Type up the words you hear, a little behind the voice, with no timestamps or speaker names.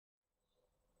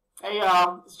Hey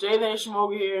y'all, it's Jay the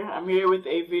Shmoga here. I'm here with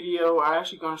a video where I'm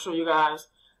actually going to show you guys.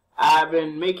 I've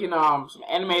been making some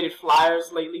animated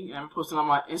flyers lately, and I'm posting on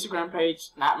my Instagram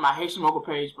page, not my Shmoga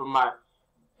page, but my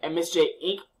MSJ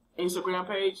Inc. Instagram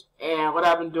page. And what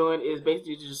I've been doing is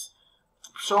basically just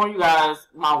showing you guys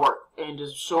my work and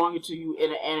just showing it to you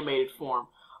in an animated form.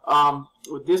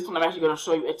 With this one, I'm actually going to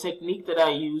show you a technique that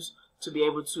I use to be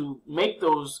able to make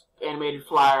those animated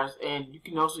flyers, and you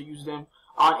can also use them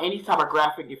on any type of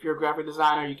graphic. If you're a graphic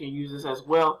designer, you can use this as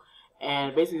well.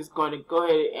 And basically, it's going to go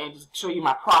ahead and just show you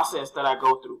my process that I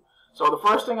go through. So the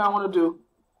first thing I want to do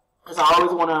is I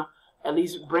always want to at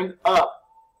least bring up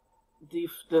the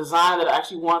design that I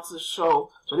actually want to show.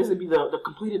 So this would be the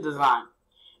completed design.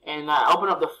 And I open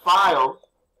up the file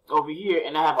over here,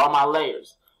 and I have all my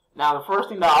layers. Now the first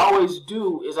thing that I always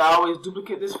do is I always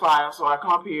duplicate this file. So I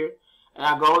come up here and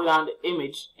I go down to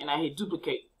image and I hit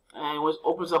duplicate. And it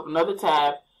opens up another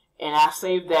tab, and I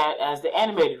save that as the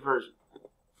animated version.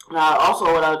 Now,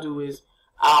 also what I'll do is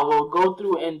I will go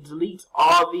through and delete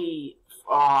all the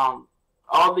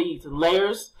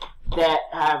layers that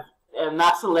are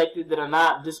not selected, that are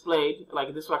not displayed.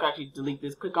 Like this, so I can actually delete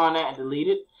this. Click on that and delete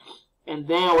it. And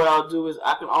then what I'll do is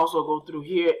I can also go through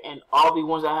here, and all the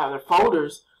ones that have their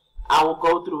folders, I will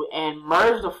go through and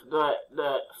merge the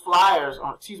flyers,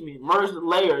 or excuse me, merge the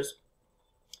layers.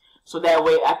 So that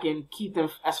way I can keep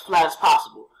them as flat as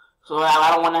possible. So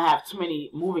I don't want to have too many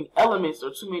moving elements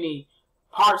or too many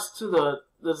parts to the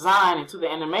design and to the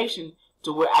animation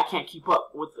to where I can't keep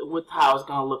up with how it's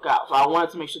going to look out. So I wanted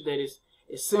to make sure that it's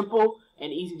simple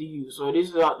and easy to use. So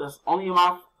these are the only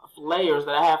amount of layers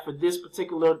that I have for this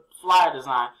particular flyer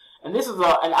design. And this is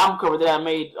an album cover that I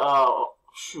made a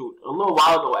little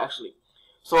while ago actually.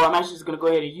 So I'm actually just going to go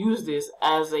ahead and use this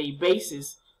as a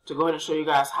basis to go ahead and show you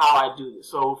guys how I do this.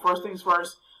 So first things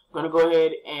first, I'm going to go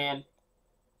ahead and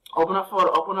open up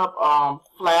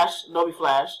Flash, Adobe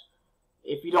Flash.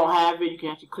 If you don't have it, you can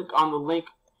actually click on the link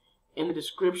in the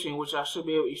description, which you should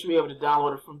be able to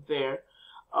download it from there.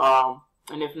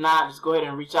 And if not, just go ahead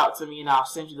and reach out to me, and I'll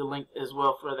send you the link as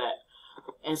well for that.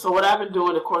 And so what I've been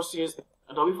doing, of course, is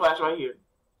Adobe Flash right here.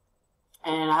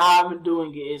 And how I've been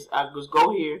doing it is I just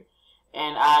go here.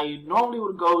 And I normally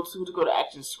would go to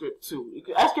ActionScript 2.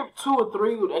 ActionScript 2 or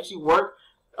 3 would actually work.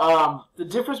 The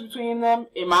difference between them,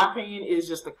 in my opinion, is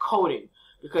just the coding,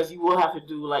 because you will have to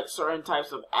do like certain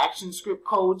types of ActionScript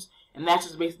codes, and that's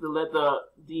just basically let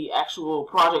the actual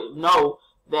project know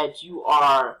that you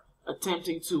are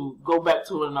attempting to go back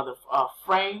to another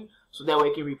frame, so that way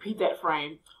it can repeat that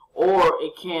frame, or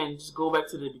it can just go back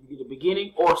to the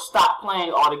beginning, or stop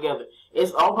playing altogether.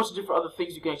 It's a whole bunch of different other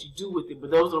things you can actually do with it, but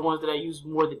those are the ones that I use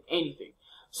more than anything.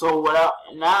 So what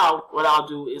I'll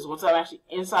do is, once I'm actually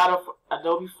inside of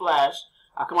Adobe Flash,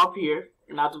 I come up here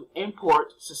and I'll do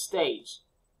import to stage,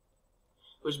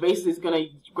 which basically is going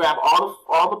to grab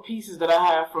all the pieces that I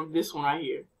have from this one right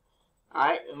here. All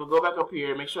right, and we'll go back up here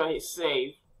and make sure I hit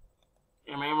save,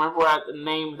 and remember the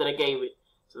name that I gave it.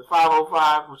 So the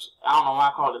 505, which I don't know why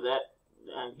I called it that.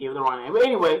 I gave it the wrong name. But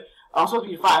anyway, I'm supposed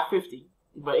to be 550.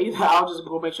 But either I'll just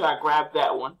go make sure I grab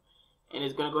that one. And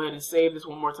it's going to go ahead and save this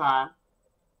one more time.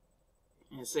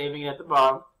 And saving it at the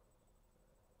bottom.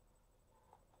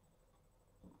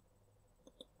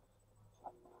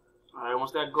 Alright,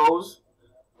 once that goes,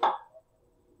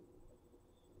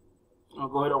 I'll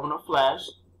go ahead and open up Flash.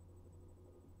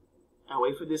 And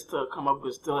wait for this to come up,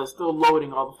 because it's still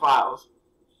loading all the files.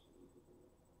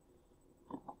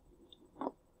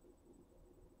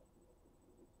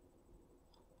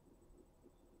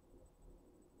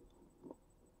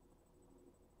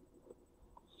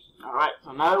 Alright,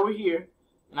 so now that we're here,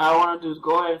 now what I want to do is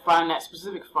go ahead and find that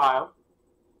specific file.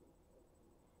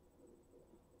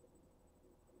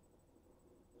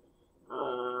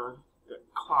 The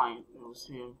client, it was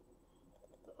him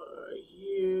right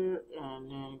here, and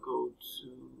then go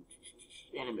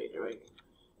to animator, right?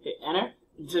 Hit enter.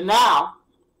 So now,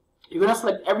 you're going to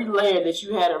select every layer that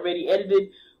you had already edited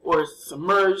or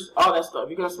submerged, all that stuff.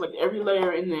 You're going to select every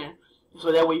layer in there,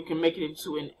 so that way you can make it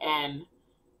into an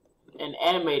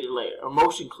animated layer or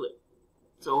motion clip.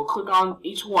 So we'll click on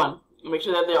each one and make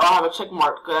sure that they all have a check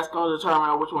mark, because that's going to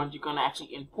determine which ones you're going to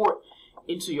actually import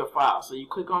into your file. So you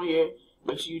click on here,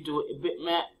 make sure you do a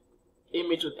bitmap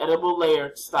image with editable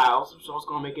layer styles, so it's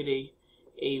going to make it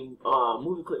a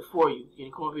movie clip for you. You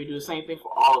can come over here and do the same thing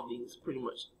for all of these, pretty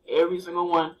much every single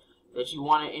one that you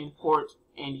want to import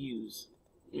and use.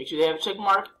 Make sure they have a check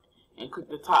mark and click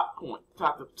the top point,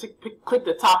 click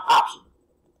the top option.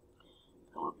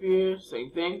 Come up here,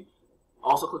 same thing.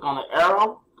 Also click on the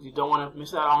arrow, because you don't want to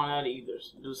miss out on that either.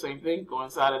 So do the same thing, go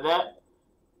inside of that.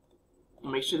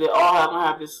 And make sure they all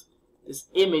have this this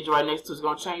image right next to it is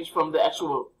going to change from the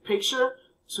actual picture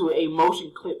to a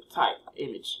motion clip type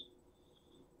image.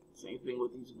 Same thing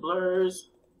with these blurs.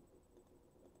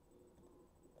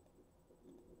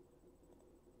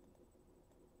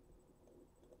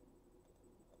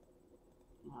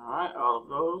 Alright, all of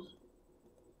those.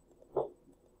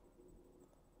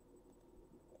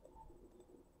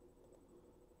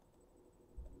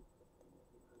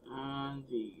 And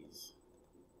these.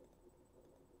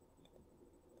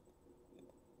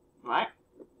 Alright.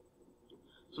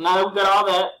 So now that we've got all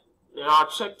that, they're all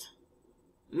checked.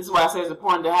 And this is why I say it's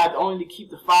important to have only to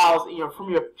keep the files in from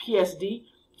your PSD.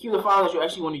 Keep the files that you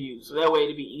actually want to use. So that way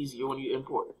it'll be easier when you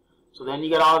import it. So then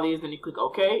you got all these, then you click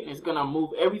OK, and it's going to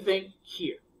move everything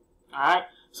here. Alright,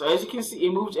 so as you can see,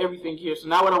 it moves everything here. So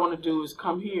now what I want to do is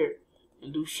come here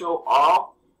and do show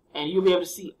all, and you'll be able to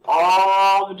see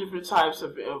all the different types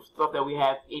of stuff that we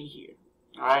have in here.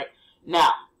 Alright,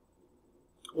 now,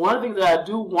 one of the things that I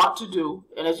do want to do,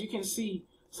 and as you can see,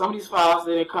 some of these files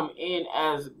didn't come in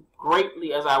as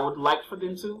greatly as I would like for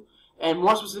them to, and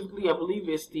more specifically, I believe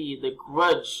it's the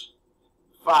grudge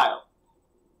file.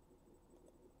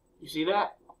 You see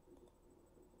that?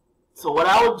 So what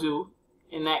I would do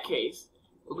in that case,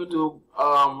 we're going to do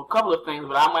a couple of things,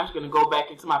 but I'm actually going to go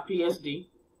back into my PSD,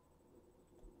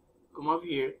 come over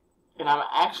here, and I'm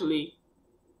actually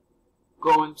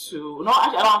going to, no,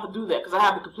 actually I don't have to do that because I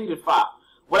have the completed file.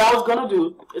 What I was going to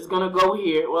do is going to go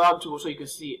here, well, I'll do it so you can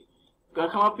see it. I'm going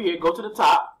to come up here, go to the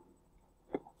top,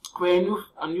 create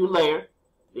a new layer,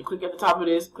 then click at the top of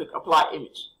this, click apply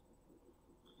image.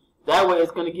 That way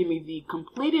it's going to give me the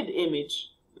completed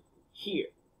image here.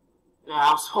 Now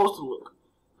how it's supposed to look.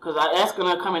 Because that's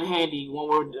going to come in handy when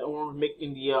we're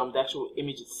making the actual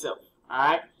image itself.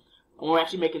 Alright? When we're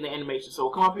actually making the animation. So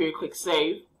we'll come up here and click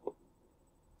save.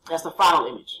 That's the final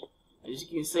image. As you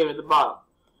can save at the bottom.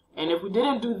 And if we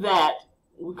didn't do that,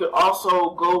 we could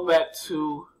also go back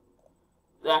to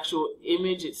the actual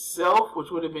image itself, which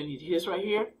would have been this right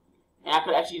here. And I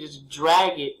could actually just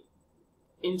drag it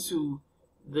into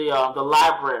the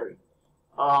library.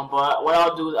 But what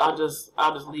I'll do is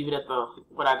I'll just leave it at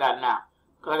what I got now.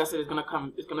 Because like I said,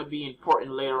 it's gonna be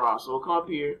important later on. So we'll come up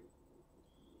here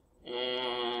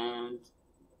and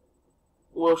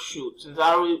we'll shoot. Since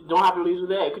I really don't have to do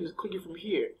that, I can just click it from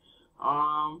here.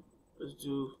 Let's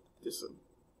do this one.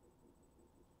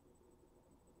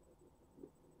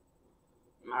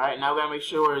 Alright, now we gotta make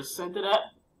sure it's centered at.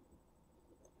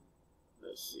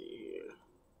 Let's see here.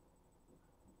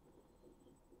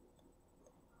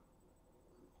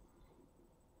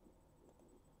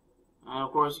 And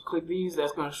of course, you click these,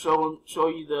 that's going to show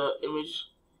you the image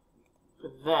for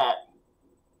that.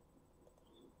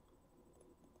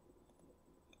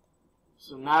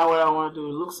 So now what I want to do,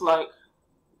 it looks like,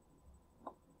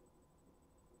 I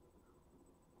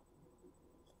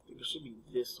think it should be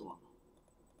this one.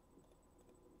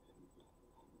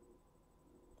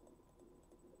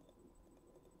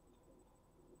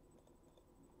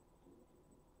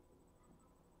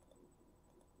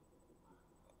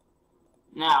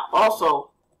 Now,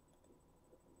 also,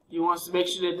 you want to make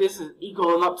sure that this is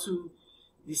equal up to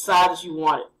the size that you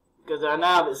want it. Because right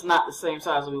now, it's not the same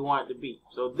size that we want it to be.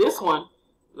 So this one,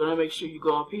 we're going to make sure you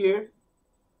go up here,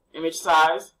 image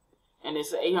size, and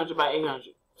it's 800 by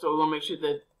 800. So we're going to make sure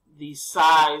that the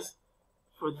size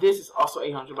for this is also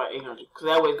 800 by 800. Because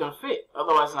that way it's going to fit.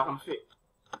 Otherwise, it's not going to fit.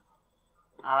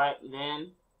 Alright,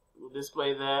 then we'll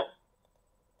display that.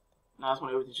 Now that's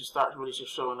when everything should start really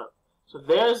just showing up. So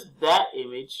there's that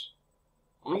image.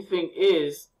 Only thing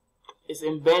is, it's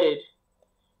embedded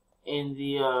in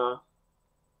the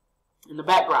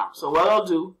background. So what I'll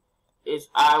do is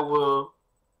I will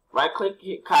right-click,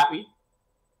 hit copy.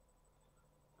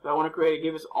 So I want to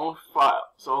give its own file.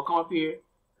 So I'll come up here,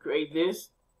 create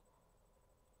this,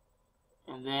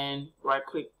 and then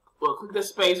right-click. Well, click the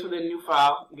space within the new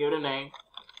file, give it a name,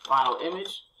 final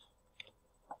image.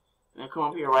 And then come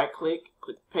up here, right-click,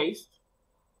 click paste.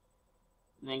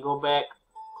 And then go back,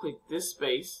 click this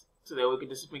space, so that we can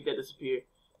just make that disappear.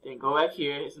 Then go back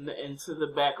here, it's into the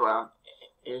background,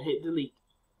 and hit delete.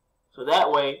 So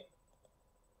that way,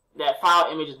 that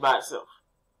file image is by itself.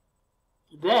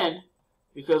 Then,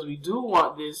 because we do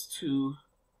want this to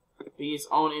be its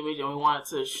own image, and we want it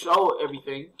to show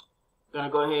everything, I'm going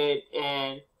to go ahead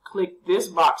and click this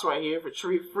box right here for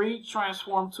free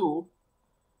transform tool.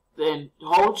 Then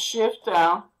hold shift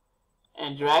down,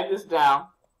 and drag this down.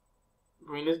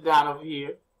 Bring this down over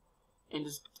here, and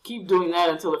just keep doing that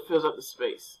until it fills up the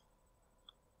space.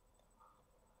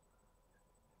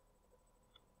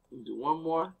 We'll do one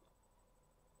more.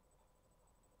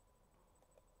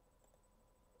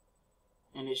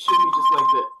 And it should be just like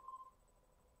that.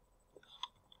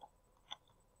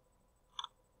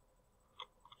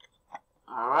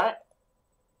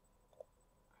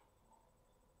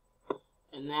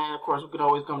 And then, of course, we can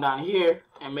always come down here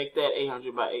and make that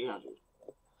 800 by 800.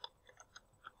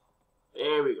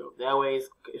 There we go. That way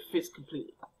it fits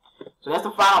completely. So that's the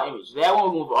file image. That one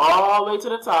will move all the way to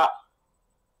the top.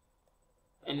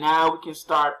 And now we can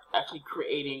start actually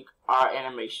creating our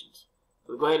animations.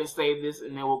 So go ahead and save this,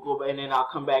 and then we'll go, and then I'll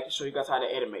come back and show you guys how to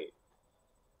animate it.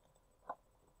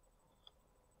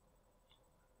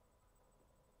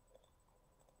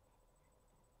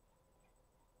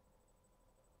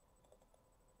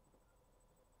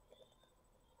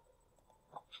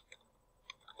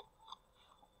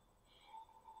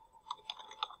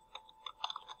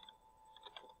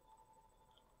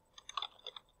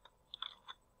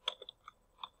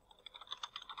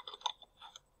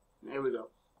 There we go.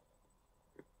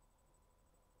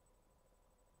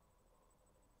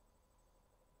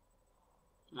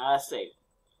 Now that's saved.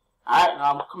 Alright, now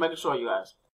I'm going to come back and show you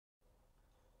guys.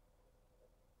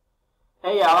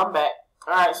 Hey y'all, I'm back.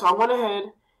 Alright, so I went ahead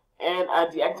and I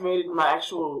deactivated my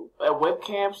actual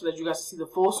webcam so that you guys can see the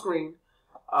full screen.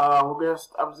 I'm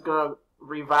just going to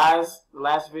revise the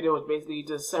last video. It's basically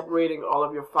just separating all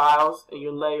of your files and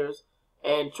your layers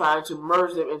and trying to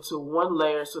merge them into one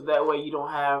layer so that way you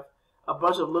don't have a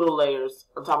bunch of little layers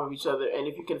on top of each other. And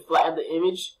if you can flatten the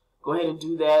image, go ahead and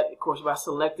do that. Of course, by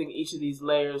selecting each of these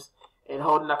layers and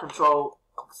holding down control,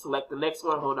 select the next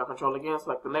one, hold down control again,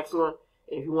 select the next one.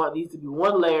 And if you want these to be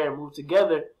one layer and move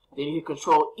together, then you hit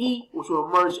control E, which will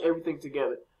merge everything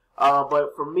together.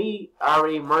 But for me, I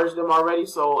already merged them already,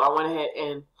 so I went ahead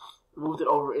and moved it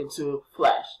over into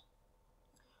Flash.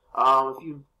 If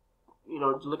you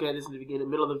looking at this in the beginning,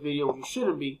 middle of the video, which you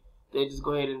shouldn't be, then just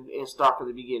go ahead and start from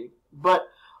the beginning. But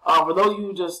for those of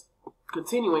you just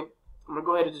continuing, I'm gonna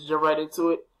go ahead and just jump right into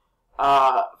it.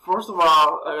 First of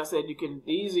all, like I said,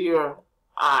 these are your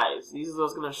eyes. These are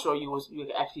what's gonna show you what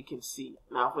you actually can see.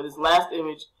 Now, for this last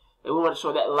image, we want to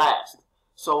show that last.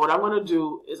 So what I'm gonna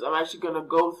do is I'm actually gonna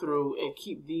go through and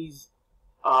keep these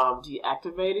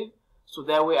deactivated, so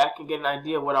that way I can get an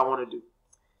idea of what I want to do.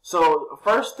 So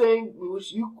first thing,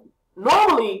 which you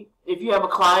normally, if you have a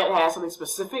client that has something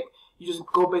specific, you just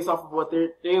go based off of what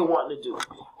they're wanting to do.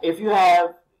 If you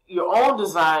have your own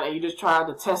design and you're just trying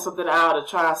to test something out and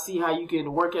try to see how you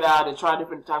can work it out and try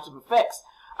different types of effects,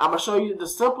 I'm gonna show you the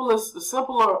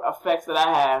simpler effects that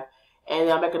I have, and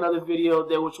I'll make another video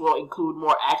there which will include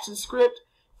more action script,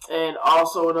 and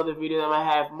also another video that might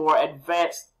have more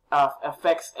advanced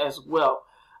effects as well,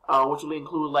 which will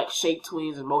include like shape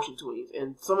tweens and motion tweens.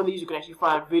 And some of these you can actually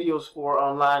find videos for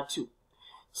online too.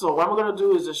 So what I'm gonna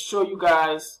do is just show you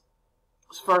guys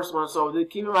this first one. So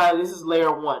keep in mind, this is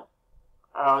layer 1.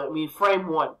 Frame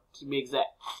 1 to be exact.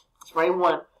 It's frame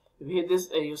 1. If you hit this,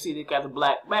 and you'll see they got the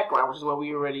black background, which is what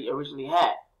we already originally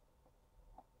had.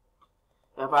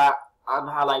 And if I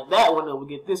highlight that one, then we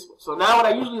get this one. So now what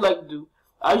I usually like to do,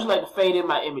 I usually like to fade in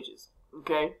my images.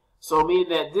 Okay? So meaning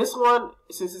that this one,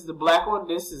 since it's the black one,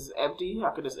 this is empty. I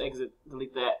could just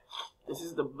delete that. This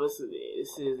is the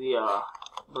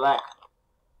black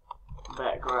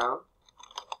background.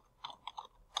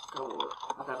 Come on,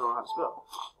 I don't know how to spell.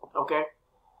 Okay?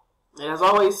 And as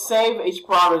always, save each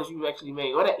progress you actually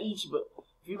made. Or not each, but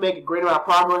if you make a great amount of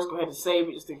progress, go ahead and save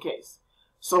it just in case.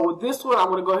 So with this one, I'm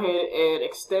going to go ahead and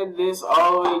extend this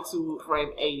all the way to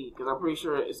frame 80, because I'm pretty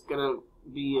sure it's going to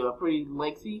be pretty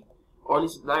lengthy, or at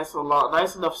least nice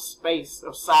enough space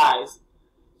of size,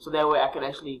 so that way I can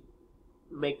actually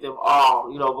make them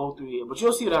all, go through here. But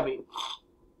you'll see what I mean.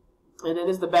 And then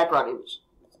this is the background image.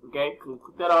 Okay,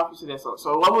 click that off. You see that.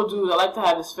 So what we'll do is I like to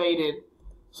have this fade in.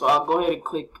 So I'll go ahead and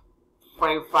click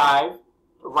frame 5,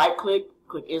 right click,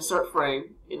 click insert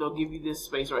frame, and it'll give you this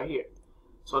space right here.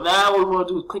 So now what we want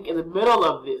to do is click in the middle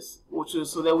of this, which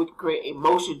is so that we can create a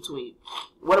motion tween.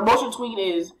 What a motion tween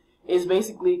is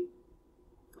basically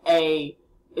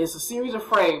it's a series of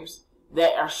frames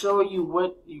that are showing you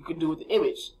what you can do with the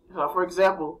image. So for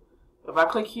example, if I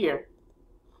click here,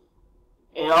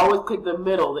 and I always click the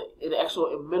middle, the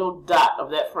actual middle dot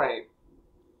of that frame.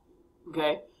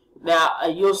 Okay. Now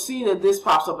you'll see that this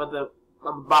pops up on the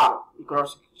bottom. You can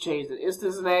also change the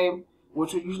instance name,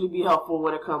 which would usually be helpful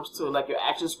when it comes to like your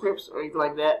action scripts or anything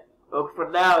like that. But for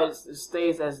now, it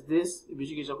stays as this.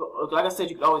 Like I said,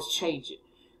 you can always change it.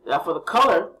 Now for the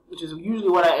color, which is usually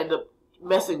what I end up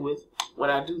messing with when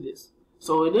I do this.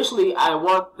 So initially, I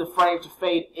want the frame to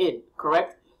fade in,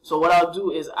 correct? So what I'll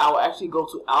do is I'll actually go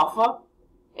to alpha,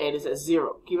 and it's at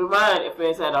 0. Keep in mind, if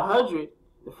it's at 100,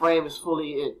 the frame is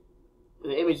fully in.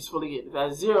 The image is fully in. If it's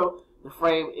at 0, the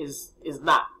frame is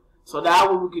not. So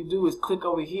now what we can do is click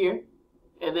over here,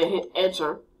 and then hit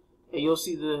enter, and you'll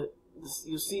see the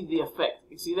effect.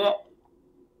 You see that?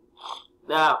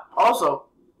 Now also,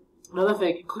 Another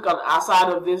thing, you click on the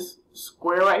outside of this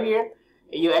square right here,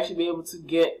 and you'll actually be able to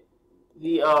get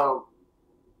the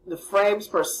frames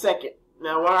per second.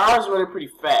 Now, ours is running pretty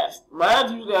fast. I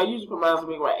usually put mine to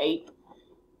make about 8,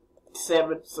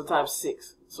 7, sometimes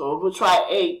 6. So we'll try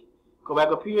 8. Go back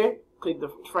up here, click the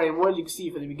frame 1. You can see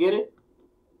from the beginning,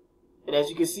 and as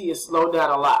you can see, it's slowed down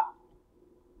a lot.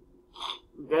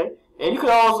 Okay, and you can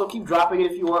also keep dropping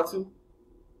it if you want to.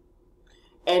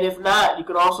 And if not, you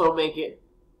can also make it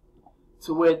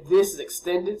to where this is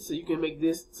extended, so you can make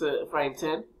this to frame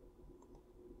 10.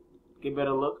 Get a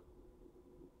better look.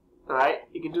 Alright,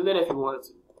 you can do that if you wanted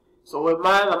to. So with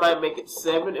mine, I might make it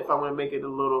 7 if I want to make it a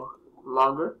little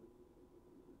longer.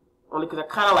 Only because I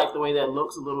kind of like the way that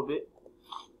looks a little bit.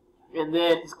 And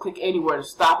then just click anywhere to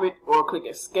stop it, or click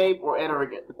escape or enter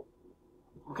again.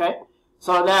 Okay?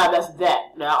 So now that's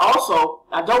that. Now also,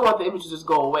 I don't want the image to just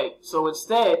go away. So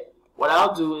instead, what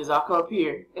I'll do is I'll come up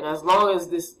here, and as long as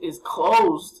this is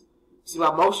closed, see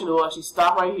my motion will actually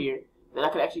stop right here. Then I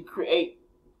can actually create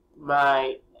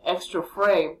my extra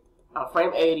frame,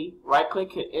 frame 80, right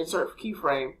click, hit insert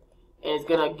keyframe, and it's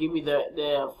going to give me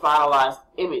the finalized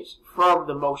image from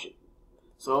the motion.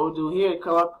 So what we'll do here,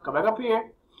 come back up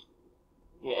here,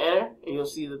 hit enter, and you'll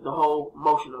see the whole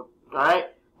motion of it. Alright,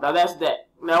 now that's that.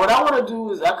 Now what I want to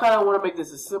do is I kind of want to make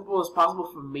this as simple as possible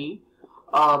for me.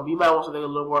 You might want something a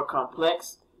little more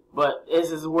complex, but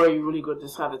this is where you really go to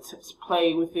just have to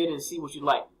play with it and see what you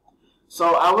like.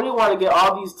 So I really want to get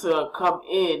all these to come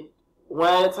in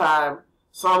one at a time,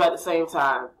 some at the same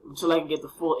time, until I can get the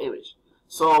full image.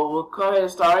 So we'll go ahead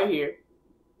and start right here.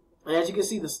 And as you can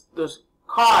see, this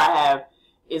car I have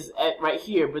is at right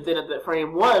here, but then at the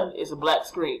frame 1 is a black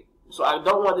screen. So I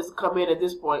don't want this to come in at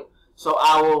this point. So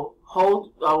I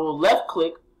will left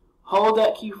click, hold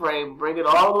that keyframe, bring it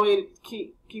all the way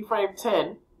to keyframe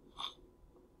 10.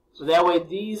 So that way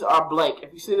these are blank.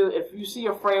 If you see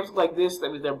your frames like this,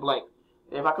 that means they're blank.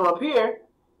 And if I come up here,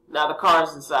 now the car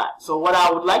is inside. So what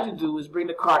I would like to do is bring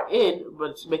the car in,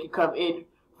 but to make it come in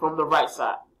from the right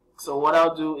side. So what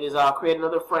I'll do is I'll create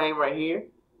another frame right here.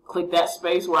 Click that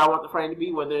space where I want the frame to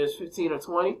be, whether it's 15 or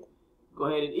 20. Go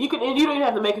ahead and you don't even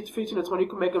have to make it 15 or 20. You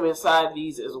can make them inside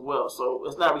these as well. So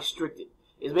it's not restricted.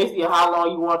 It's basically how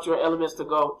long you want your elements to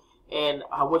go and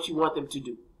what you want them to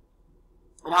do.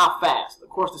 And how fast. Of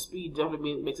course, the speed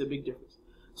definitely makes a big difference.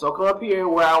 So I'll come up here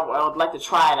where I would like to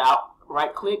try it out.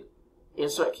 Right click,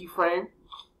 insert keyframe.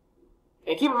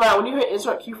 And keep in mind, when you hit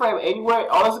insert keyframe anywhere,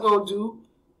 all it's going to do,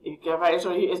 if I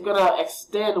insert here, it's going to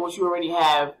extend what you already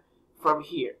have from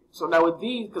here. So now with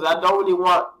these, because I don't really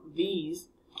want these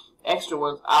extra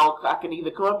ones, I can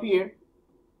either come up here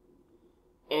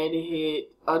and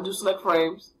hit undo select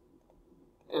frames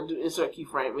and do insert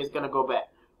keyframe. It's going to go back.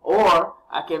 Or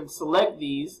I can select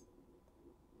these.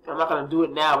 I'm not going to do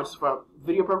it now, but just for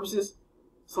video purposes.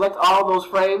 Select all those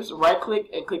frames, right click,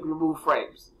 and click remove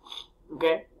frames.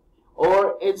 Okay?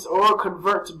 Or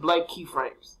convert to blank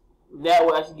keyframes. That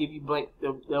will actually give you blank.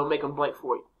 They'll make them blank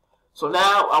for you. So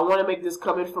now I want to make this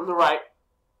come in from the right.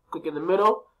 Click in the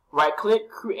middle, right click,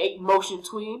 create motion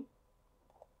tween.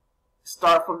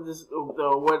 Start from this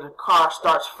where the car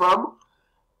starts from,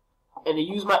 and then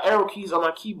use my arrow keys on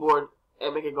my keyboard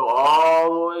and make it go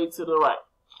all the way to the right.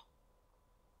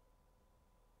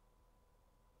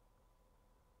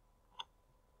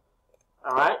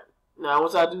 Alright, now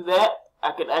once I do that,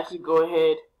 I can actually go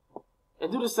ahead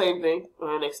and do the same thing. Go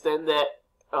ahead and extend that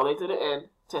all the way to the end.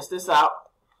 Test this out.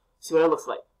 See what it looks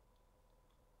like.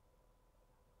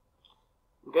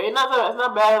 Okay, it's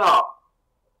not bad at all.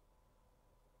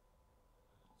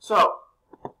 So,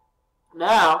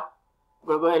 now, I'm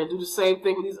going to go ahead and do the same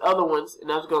thing with these other ones,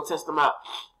 and I'm just going to test them out.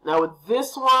 Now with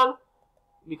this one,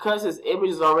 because his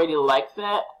image is already like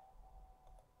that,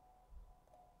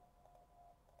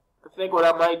 I think what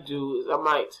I might do is I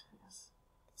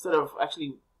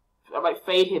might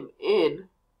fade him in,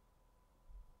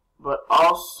 but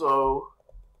also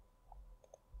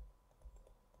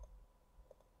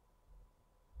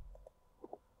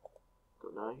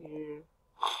go down here,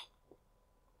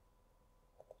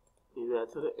 leave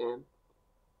that to the end,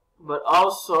 but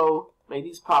also make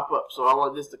these pop up. So I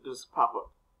want this to just pop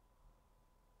up.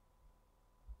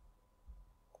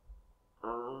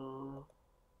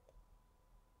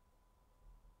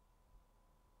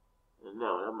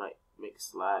 No, that might make it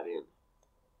slide in.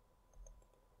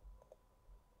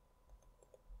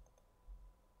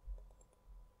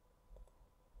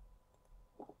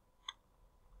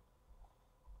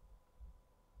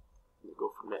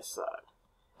 Go from that side.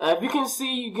 If you can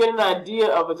see, you get an idea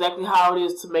of exactly how it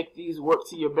is to make these work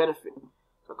to your benefit.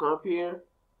 So come up here.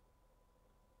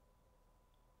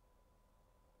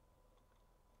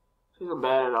 Isn't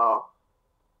bad at all.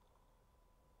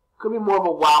 Could be more of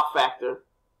a wow factor.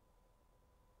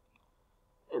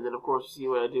 And then of course you see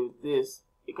what I did with this.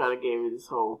 It kind of gave me this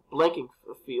whole blanking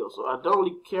feel. So I don't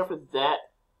really care for that.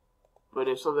 But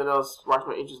if something else sparks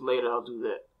my interest later, I'll do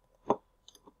that.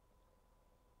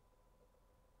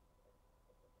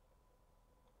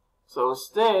 So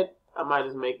instead, I might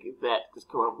just make it that, just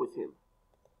come up with him.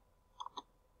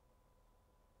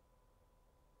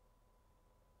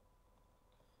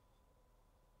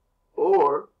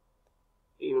 Or,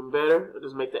 even better, I'll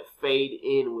just make that fade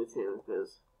in with him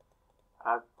because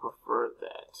I prefer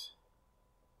that.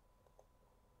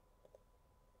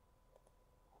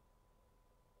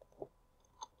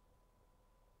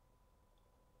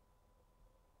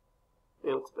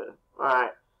 It looks better.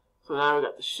 Alright, so now we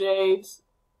got the shades.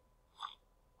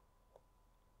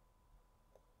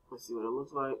 Let's see what it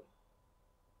looks like.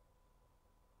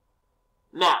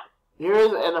 Now, here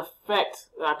is an effect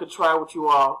that I could try with you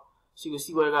all so you can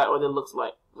see what it looks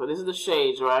like. So this is the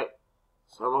shades, right?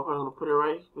 So I'm going to put it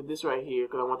right with this right here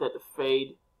because I want that to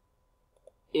fade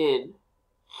in.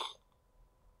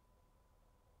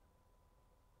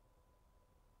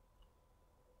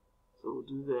 So we'll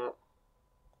do that.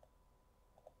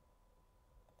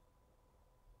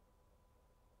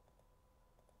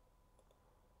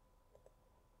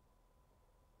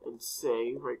 And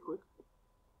save right quick.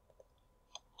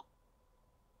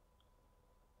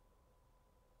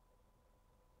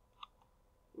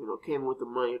 You know, came with the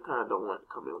money. I kind of don't want it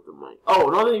to come in with the money. Oh,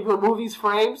 another thing, you can move these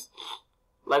frames.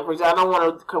 Like, for example, I don't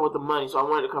want it to come with the money, so I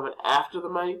want it to come in after the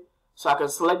money. So I can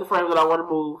select the frame that I want to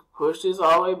move, push this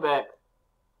all the way back,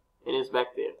 and it's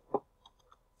back there.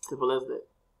 Simple as that.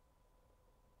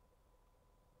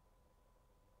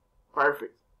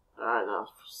 Perfect. Alright, now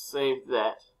save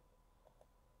that.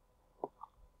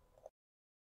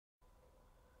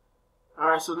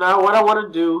 Alright, so now what I want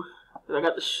to do is I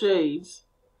got the shades.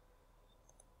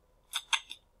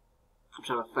 I'm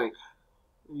trying to think.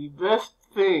 The best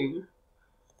thing,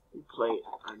 you play it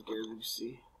again, let me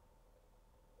see.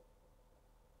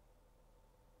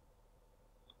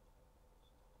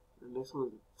 The next one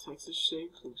is the Texas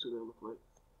shapes. Let me see what they look like.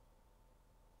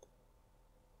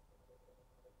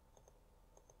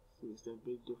 See, is there a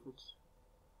big difference?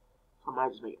 I might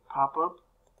just make it pop up.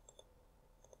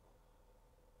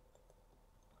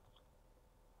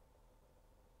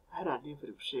 I had an idea for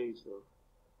them shades though.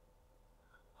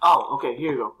 Oh, okay,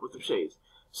 here you go, with the shades.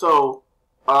 So,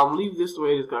 leave this the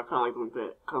way it is, because I kind of like the way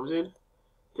that comes in.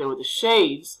 Then with the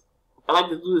shades, I like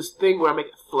to do this thing where I make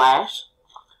it flash.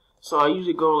 So I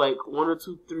usually go like 2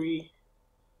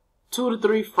 to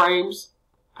 3 frames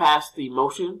past the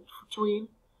motion between.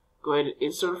 Go ahead and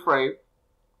insert a frame.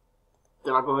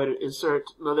 Then I'll go ahead and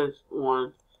insert another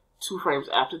 2 frames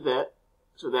after that.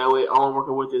 So that way all I'm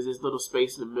working with is this little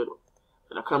space in the middle.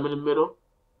 Then I come in the middle,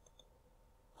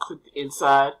 click the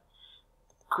inside,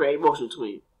 create motion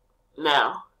between.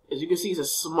 Now, as you can see, it's a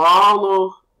small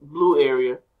little blue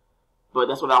area, but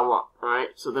that's what I want. Alright,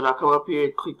 so then I'll come up here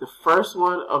and click the first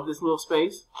one of this little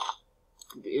space,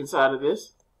 the inside of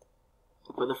this,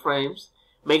 for the frames.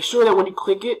 Make sure that when you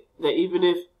click it, that even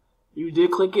if you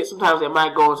did click it, sometimes it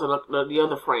might go into the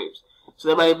other frames. So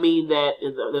that might mean that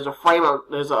there's a frame,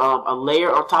 there's a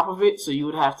layer on top of it, so you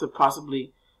would have to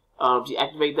possibly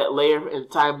deactivate that layer in the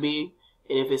time being.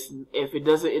 And if it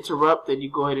doesn't interrupt, then you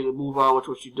go ahead and move on with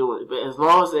what you're doing. But as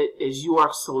long as you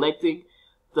are selecting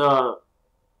the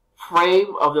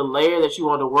frame of the layer that you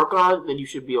want to work on, then you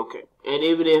should be okay. And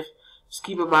even if, just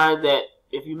keep in mind that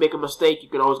if you make a mistake, you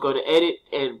can always go to edit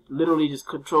and literally just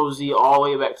Control Z all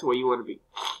the way back to where you want to be.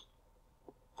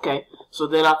 Okay, so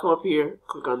then I'll come up here,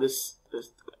 click on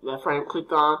that frame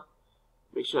clicked on.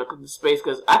 Make sure I click the space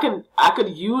because I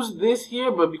could use this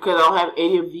here, but because I don't have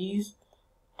any of these,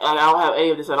 and I don't have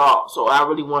any of this at all, so I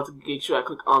really want to make sure I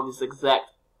click on this exact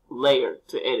layer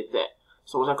to edit that.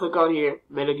 So once I click on here,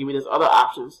 it'll give me these other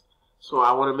options. So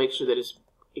I want to make sure that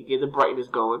it get the brightness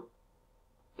going,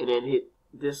 and then hit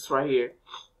this right here,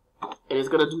 and it's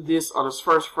gonna do this on its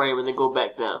first frame and then go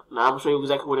back down. Now I'm gonna show you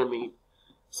exactly what I mean.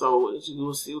 So you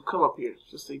will see, it'll come up here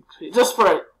just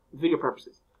for video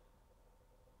purposes,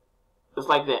 just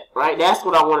like that, right? That's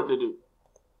what I wanted to do.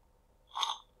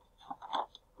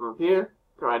 Up here.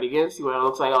 Try it again, see what it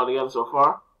looks like all together so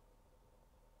far.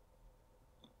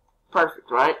 Perfect,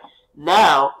 right?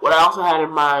 Now, what I also had in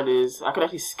mind is I could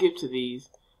actually skip to these.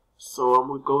 So I'm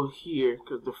going to go here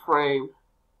because the frame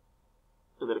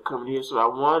is going to come in here. So I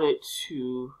want it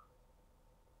to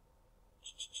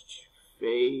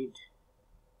fade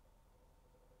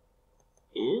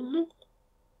in.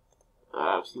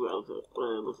 See what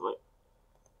it looks like.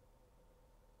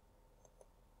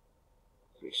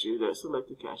 Make sure that select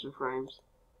the caching frames.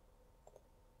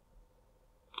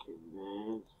 And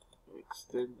then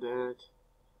extend that.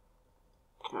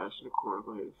 Cache in the corner.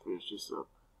 Go ahead and finish this up.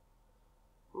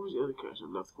 What was the other cache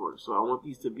in the left corner? So I want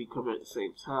these to be coming at the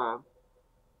same time.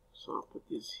 So I'll put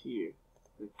this here.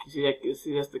 You see that? You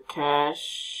see that's the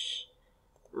cache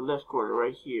in the left corner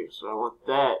right here. So I want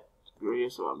that to be right here.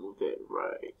 So I'll move that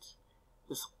right.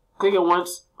 Just click it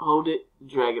once, hold it,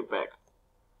 drag it back.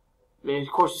 And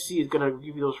of course, you see it's gonna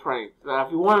give you those frames. Now,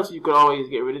 if you wanted to, you could always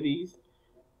get rid of these.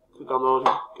 Click on those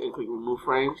and click remove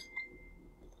frames.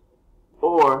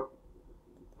 Or,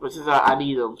 but since I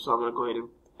need them, so I'm gonna go ahead and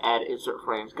add insert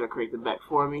frames. It's gonna create them back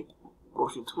for me.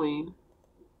 Motion tween.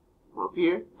 Up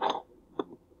here.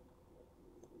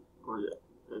 Or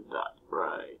the dot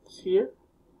right here.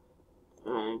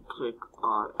 And click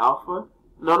on alpha.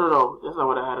 No, that's not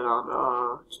what I had it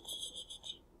on.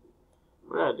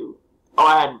 What did I do? Oh,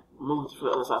 I had moved to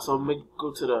the other side. So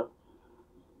go to the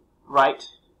right.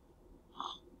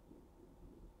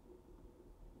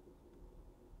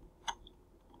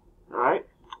 Alright.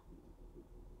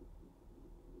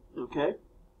 Okay.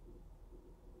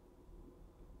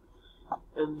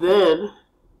 And then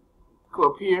go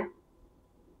up here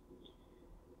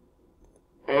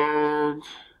and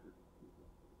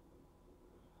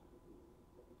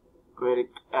go ahead and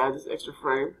add this extra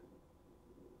frame.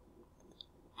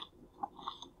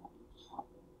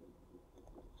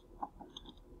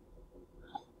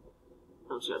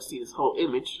 I want you to see this whole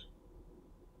image.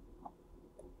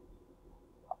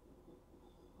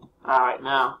 Alright,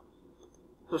 now,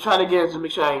 so try it again to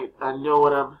make sure I know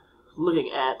what I'm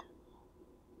looking at.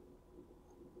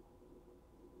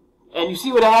 And you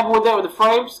see what happened with that with the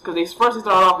frames? Because they first started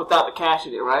off without the cache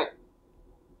in it, right?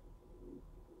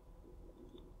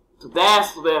 So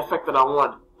that's the effect that I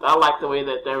wanted. I like the way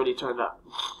that really turned out.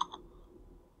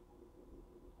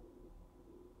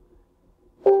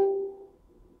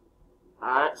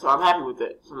 Alright, so I'm happy with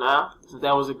that. So now, since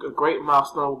that was a great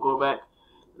milestone, we'll go back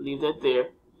and leave that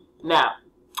there. Now,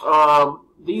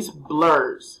 these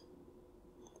blurs.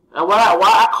 Now, why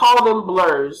I call them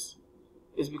blurs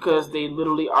is because they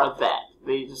literally are that.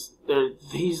 They're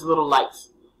these little lights.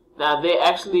 Now, they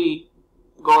actually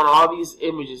go on all these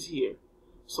images here.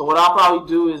 So what I'll probably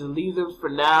do is leave them for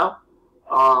now,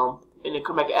 and then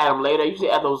come back and add them later. I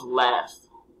usually add those last.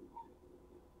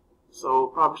 So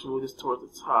probably should move this towards the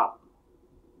top.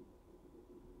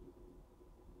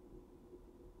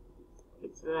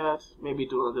 Like that. Maybe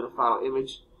do it under the final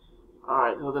image.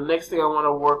 Alright, so the next thing I want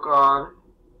to work on,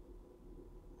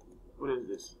 what is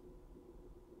this?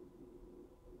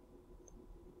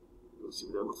 Let's see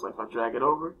what that looks like if I drag it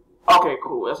over. Okay,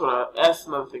 cool. That's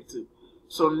another thing too.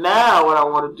 So now what I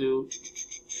want to do,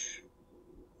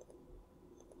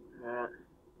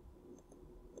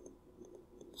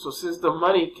 so since the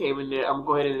money came in there, I'm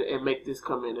going to go ahead and make this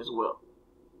come in as well.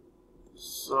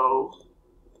 So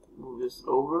move this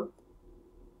over.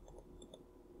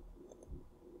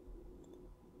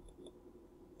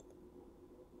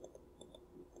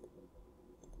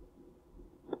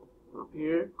 Up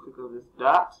here, click on this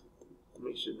dot.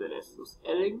 Make sure that it's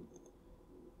editing.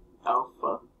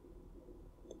 Alpha.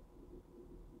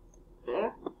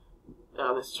 There.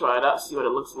 Now let's try it out, see what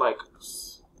it looks like.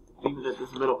 Even at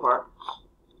this middle part.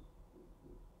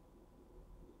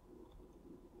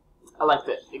 I like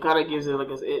that. It kind of gives it like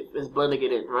it's blending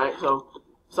it in, right? So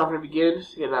start from the beginning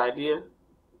to get an idea.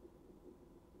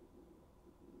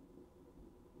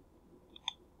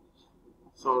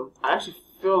 So I actually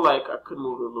feel like I could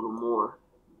move it a little more.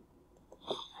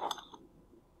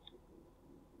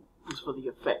 Just for the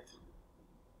effect.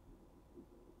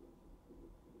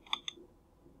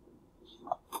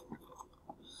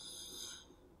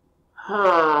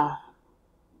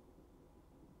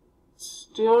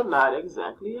 Still not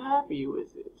exactly happy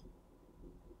with it.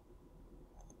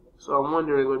 So I'm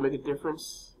wondering, would it make a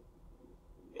difference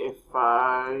if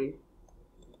I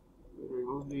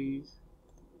remove these?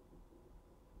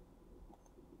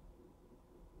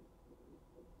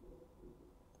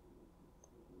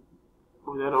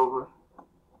 Move that over.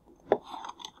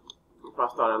 If I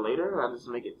start it later, I'll just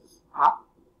make it pop.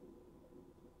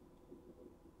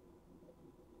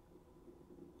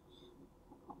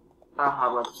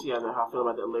 I'll have to see how I feel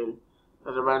about that later.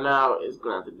 As of right now, it's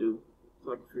gonna have to do.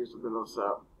 So I can figure something else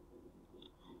out.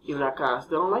 Even though I kinda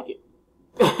still don't like it.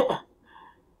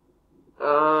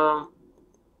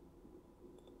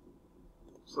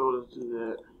 So let's do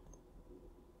that.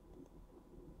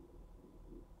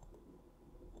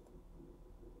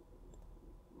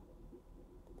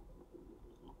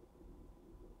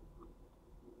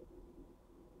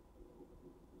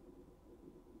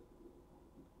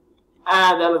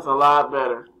 Ah, that looks a lot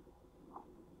better.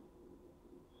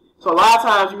 So a lot of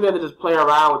times you have to just play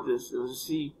around with this and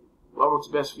see what works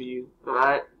best for you.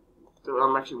 Alright? So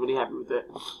I'm actually really happy with that.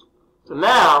 So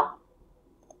now,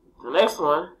 the next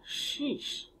one,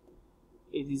 sheesh,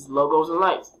 is these logos and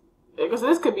lights. Because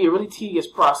this could be a really tedious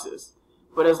process.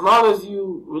 But as long as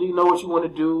you really know what you want to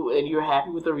do and you're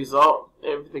happy with the result,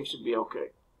 everything should be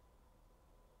okay.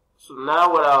 So now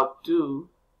what I'll do,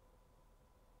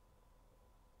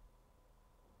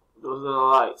 those are the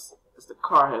lights. It's the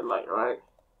car headlight, right?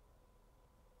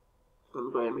 Let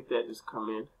me go ahead and make that just come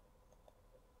in.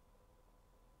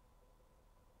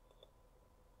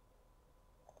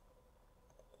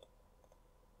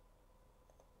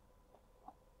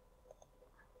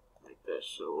 Make that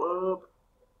show up.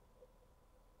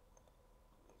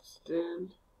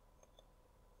 Extend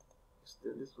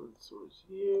this one towards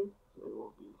here, so it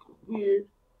won't be weird.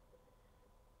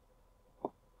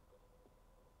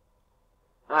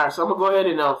 Alright, so I'm going to go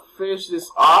ahead and finish this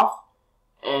off,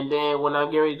 and then when I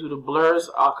get ready to do the blurs,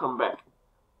 I'll come back.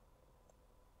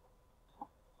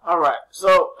 Alright,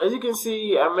 so as you can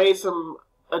see, I made some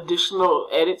additional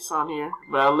edits on here,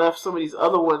 but I left some of these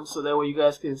other ones so that way you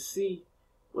guys can see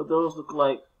what those look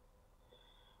like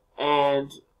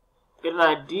and get an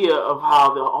idea of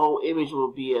how the whole image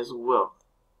will be as well.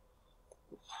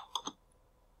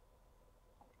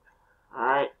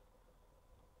 Alright.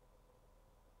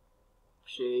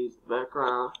 Shades,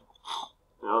 background.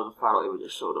 That was the final image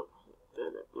that showed up there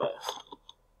in that glass.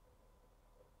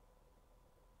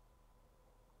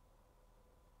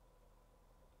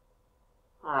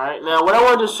 Alright, now what I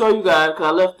wanted to show you guys, because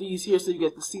I left these here so you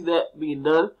guys can see that being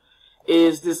done,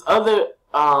 is this other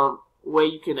way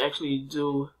you can actually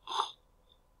do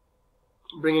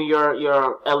bring in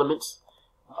your elements.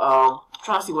 Trying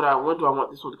to see when do I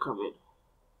want this one to come in.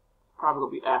 Probably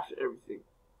gonna be after everything.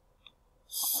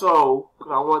 So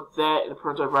I want that and the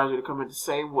parental advisory to come in the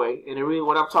same way. And really,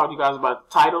 what I'm talking to you guys about,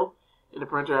 the title and the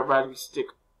parental advisory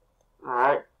sticker. All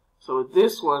right. So with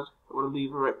this one, I'm gonna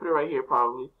leave it right, put it right here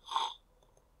probably.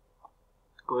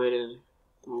 Go ahead and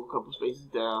move a couple spaces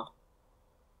down.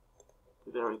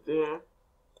 Put that right there.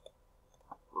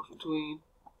 Go between.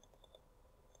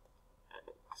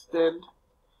 Extend.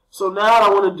 So now what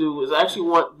I want to do is I actually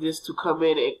want this to come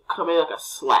in like a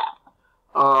slap.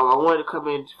 I want it to come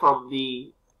in from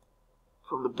the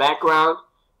background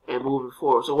and moving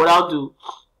forward. So what I'll do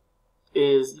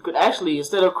is you could actually,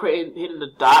 instead of hitting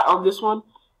the dot on this one,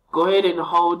 go ahead and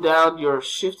hold down your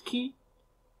shift key.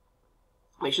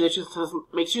 Make sure that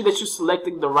you're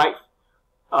selecting the right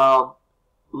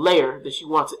layer that you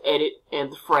want to edit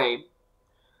and the frame.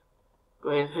 Go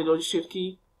ahead and hit on your shift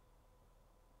key.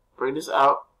 Bring this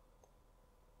out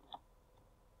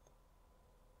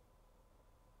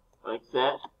like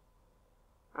that.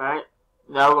 Alright,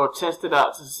 now we're going to test it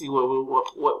out to see what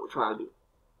we're trying to do.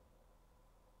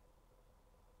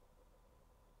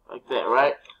 Like that,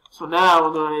 right? So now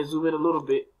we're going to zoom in a little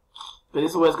bit. But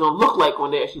this is what it's going to look like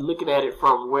when they're actually looking at it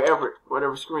from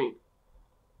whatever screen.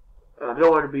 I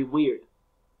don't want it to be weird.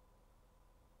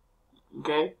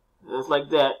 Okay? It's like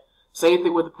that. Same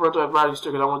thing with the parental advisory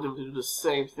stickers. I want them to do the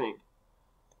same thing.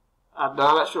 I'm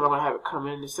not sure if I'm going to have it come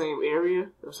in the same area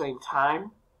or same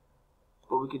time.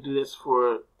 But we can do this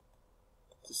to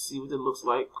see what it looks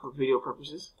like for video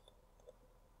purposes.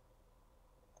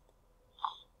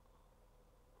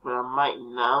 But I might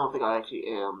not. I don't think I actually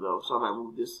am though. So I might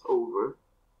move this over.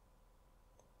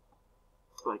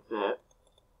 Like that.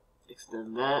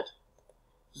 Extend that.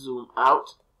 Zoom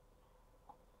out.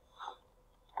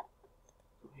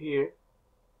 Here.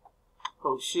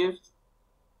 Hold shift.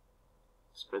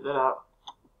 Spread that out.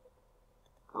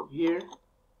 Come here.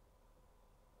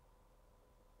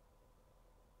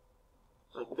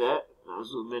 Like that. Now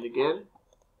zoom in again.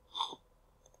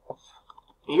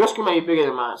 And your screen might be bigger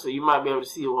than mine, so you might be able to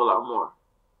see a whole lot more.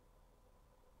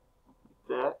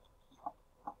 Like that.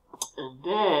 And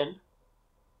then,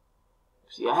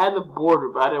 see, I had the border,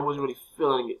 but I wasn't really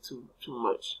feeling it too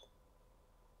much.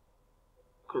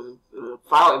 Because the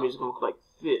file image is going to look like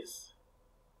this.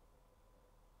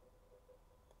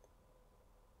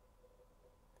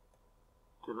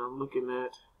 Then I'm looking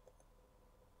at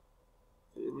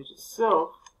the image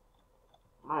itself.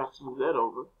 I might have to move that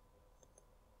over.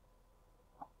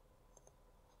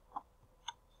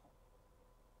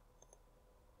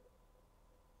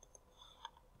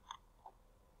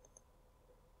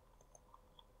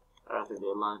 I think they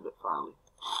aligned it finally.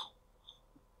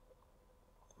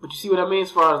 But you see what I mean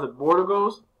as far as the border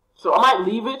goes? So I might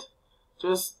leave it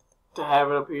just to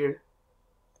have it up here.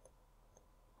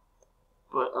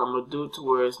 But I'm going to do it to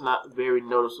where it's not very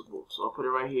noticeable. So I'll put it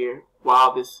right here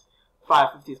while this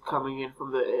 550 is coming in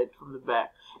from the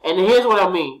back. And here's what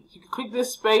I mean. You can click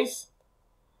this space,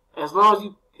 as long as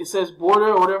it says border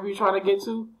or whatever you're trying to get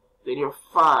to, then you're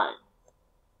fine.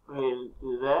 Go ahead and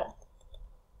do that.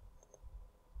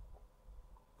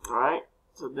 Alright,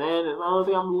 so then the only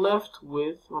thing I'm left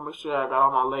with, I want to make sure I got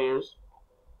all my layers.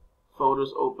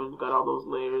 Folders open, got all those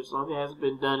layers. The only thing that hasn't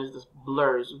been done is this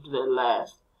blurs. We'll do that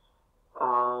last.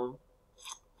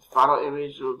 Final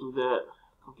image, we'll do that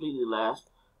completely last.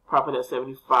 Property at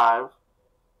 75.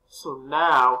 So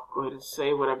now, go ahead and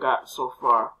save what I got so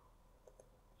far.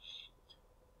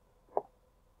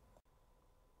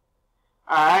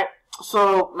 Alright,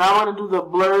 so now I want to do the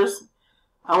blurs.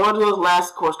 I want to do those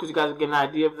last course because you guys get an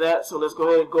idea of that. So let's go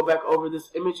ahead and go back over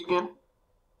this image again.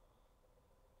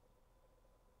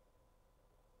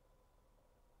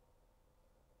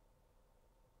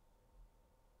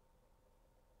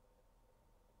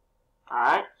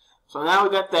 Alright, so now we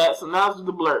got that. So now let's do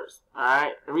the blurs.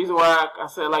 Alright, the reason why I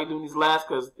said I like doing these last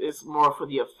because it's more for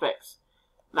the effects.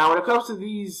 Now when it comes to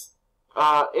these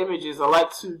images, I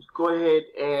like to go ahead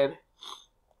and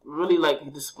really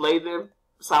like display them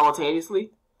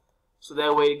simultaneously, so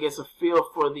that way it gets a feel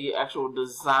for the actual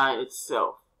design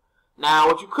itself. Now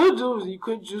what you could do is you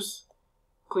could just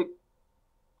click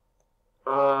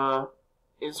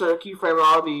insert a keyframe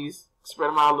on all these, spread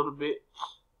them out a little bit,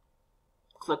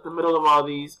 select the middle of all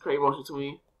these, create motion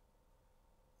between,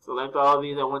 select all of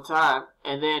these at one time,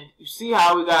 and then you see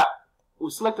how we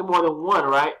selected more than one,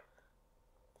 right?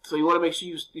 So you want to make sure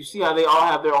you see how they all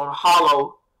have their own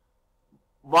hollow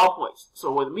ball points.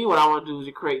 So with me, what I want to do is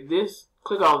to create this,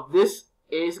 click on this,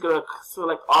 and it's going to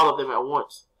select all of them at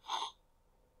once.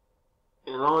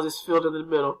 And as long as it's filled in the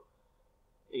middle,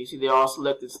 and you see they're all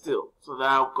selected still. So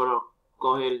now I'm going to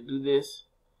go ahead and do this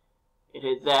and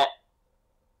hit that.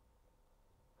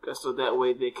 So that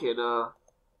way they can,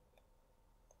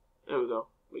 there we go.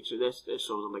 Make sure that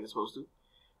shows them like it's supposed to.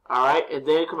 Alright, and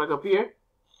then come back up here.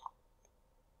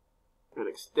 And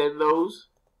extend those.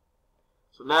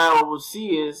 So now what we'll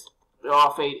see is they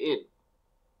all fade in.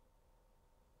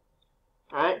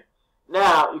 Alright.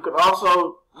 Now you can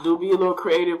also be a little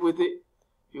creative with it.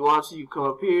 If you want to, you come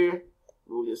up here,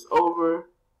 move this over.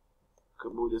 You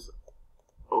can move this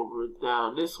over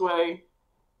down this way.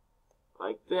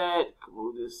 Like that. You can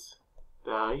move this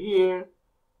down here.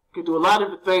 You can do a lot of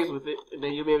different things with it, and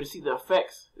then you'll be able to see the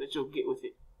effects that you'll get with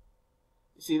it.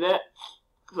 You see that?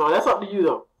 So that's up to you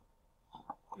though,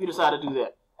 if you decide to do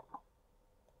that.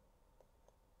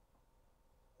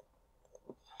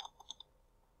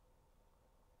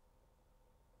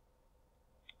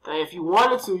 And if you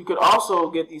wanted to, you could also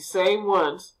get these same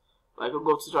ones. Like, we'll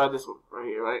go to try this one right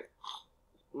here, right?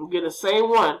 We'll get the same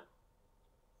one.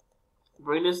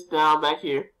 Bring this down back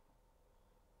here.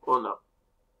 Well, no.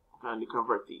 I need to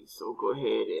convert these. So we'll go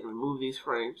ahead and remove these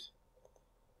frames.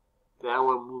 That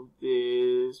one, move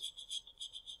this.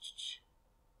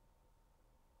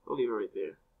 We'll leave it right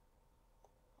there.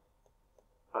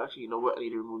 Actually, you know what? I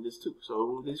need to remove this too. So we'll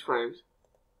remove these frames.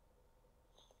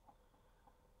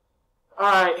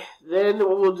 Alright, then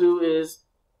what we'll do is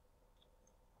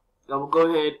I will go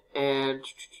ahead and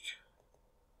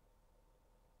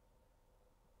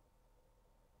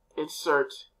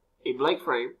insert a blank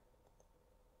frame.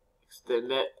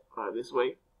 Extend that this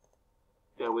way.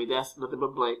 That way that's nothing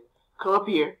but blank. Come up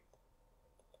here,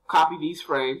 copy these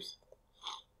frames,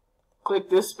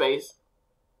 click this space,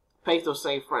 paste those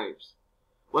same frames.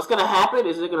 What's going to happen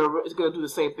is it's going to do the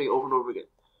same thing over and over again.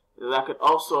 And I could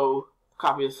also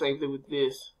copy the same thing with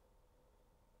this.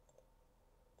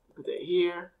 Put that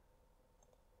here.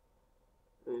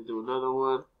 And do another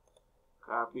one.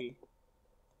 Copy.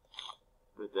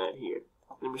 Put that here.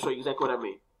 Let me show you exactly what I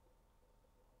mean.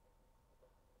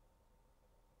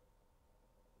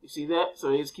 You see that?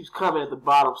 So it just keeps coming at the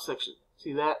bottom section.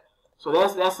 See that? So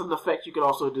that's an effect you can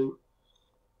also do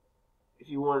if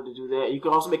you wanted to do that. You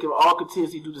can also make them all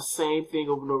continuously do the same thing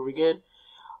over and over again.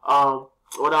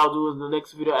 What I'll do in the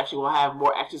next video, actually, will have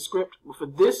more action script. But for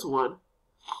this one,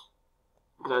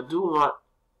 because I do want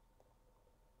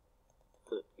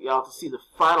y'all to see the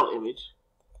final image.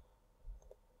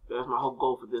 That's my whole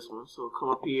goal for this one. So come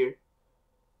up here,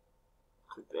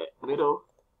 click that middle,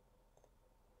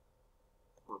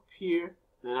 up here.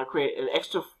 Then I create an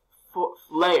extra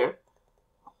layer.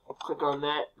 Click on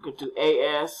that. Go to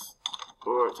AS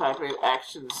or type in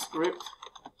action script.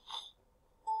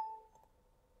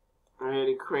 Go ahead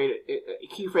and create a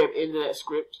keyframe into that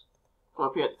script. Come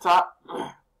up here at the top.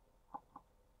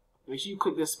 Make sure you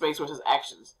click this space where it says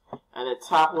actions. And the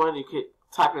top one, you could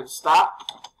type in stop.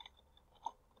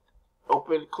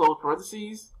 Open, close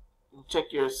parentheses.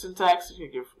 Check your syntax,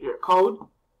 check your code.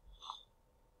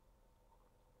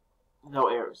 no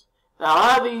errors. Now, a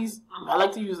lot of these, I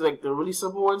like to use like the really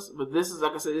simple ones, but this is,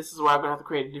 like I said, this is where I'm going to have to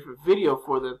create a different video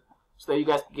for them so that you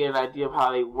guys can get an idea of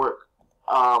how they work.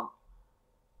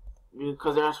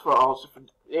 Because they are for all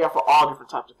different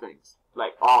types of things,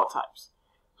 like all types.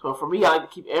 So for me, I like to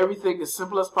keep everything as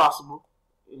simple as possible,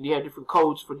 and you have different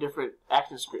codes for different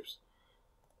action scripts.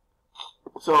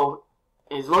 So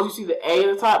as long as you see the A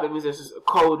at the top, that means there's just a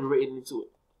code written into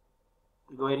it.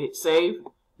 You go ahead and hit save.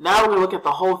 Now we're going to look at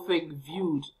the whole thing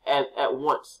viewed at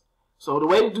once. So the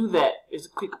way to do that is to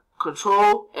click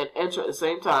Control and Enter at the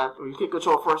same time, or you click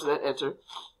Control first and then Enter.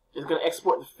 It's going to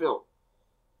export the film.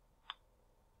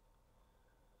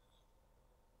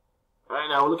 Alright,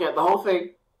 now we'll look at the whole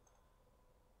thing.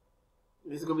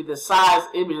 This is going to be the size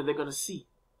image that they're going to see.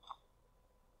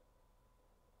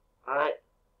 Alright.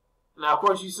 Now, of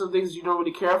course, you see some things you don't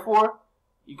really care for.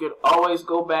 You can always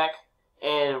go back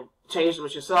and change them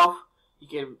yourself. You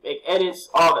can make edits,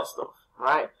 all that stuff.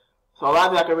 Alright. So a lot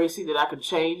of it I can already see that I can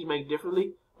change, make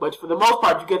differently. But for the most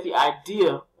part, you get the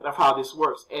idea of how this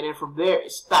works. And then from there,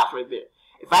 it stops right there.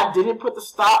 If I didn't put the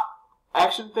stop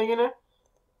action thing in there,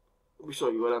 let me show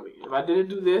you what I mean. If I didn't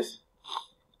do this,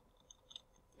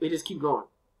 it just keep going.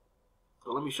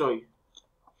 So let me show you.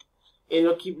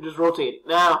 It'll keep just rotating.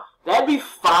 Now, that'd be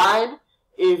fine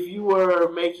if you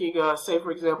were making say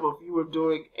for example, if you were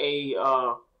doing a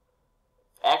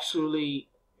actually,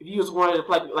 if you just wanted to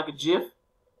play like a GIF,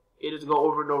 it just go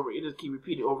over and over. It just keep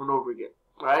repeating over and over again,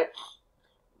 right?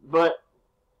 But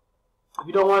if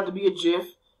you don't want it to be a GIF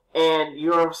and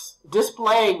you're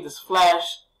displaying this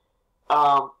Flash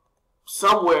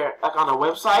somewhere, like on a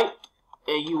website,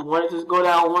 and you want it to just go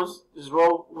down once, just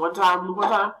roll one time, loop one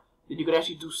time, then you can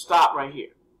actually do stop right here.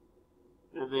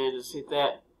 And then just hit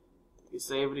that, you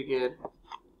save it again,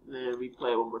 and then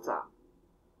replay it one more time.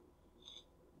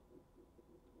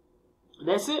 And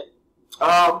that's it.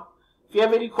 If you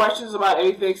have any questions about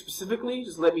anything specifically,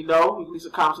 just let me know. You can leave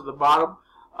some comments at the bottom.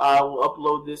 We'll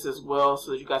upload this as well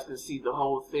so that you guys can see the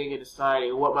whole thing and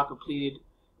decide what my completed.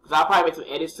 Because I'll probably make some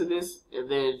edits to this and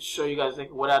then show you guys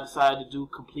what I decided to do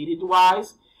completed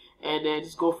wise, and then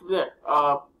just go from there.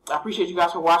 I appreciate you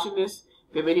guys for watching this.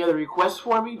 If you have any other requests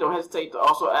for me, don't hesitate to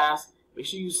also ask. Make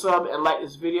sure you sub and like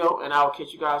this video, and I will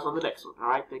catch you guys on the next one.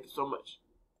 Alright, thank you so much.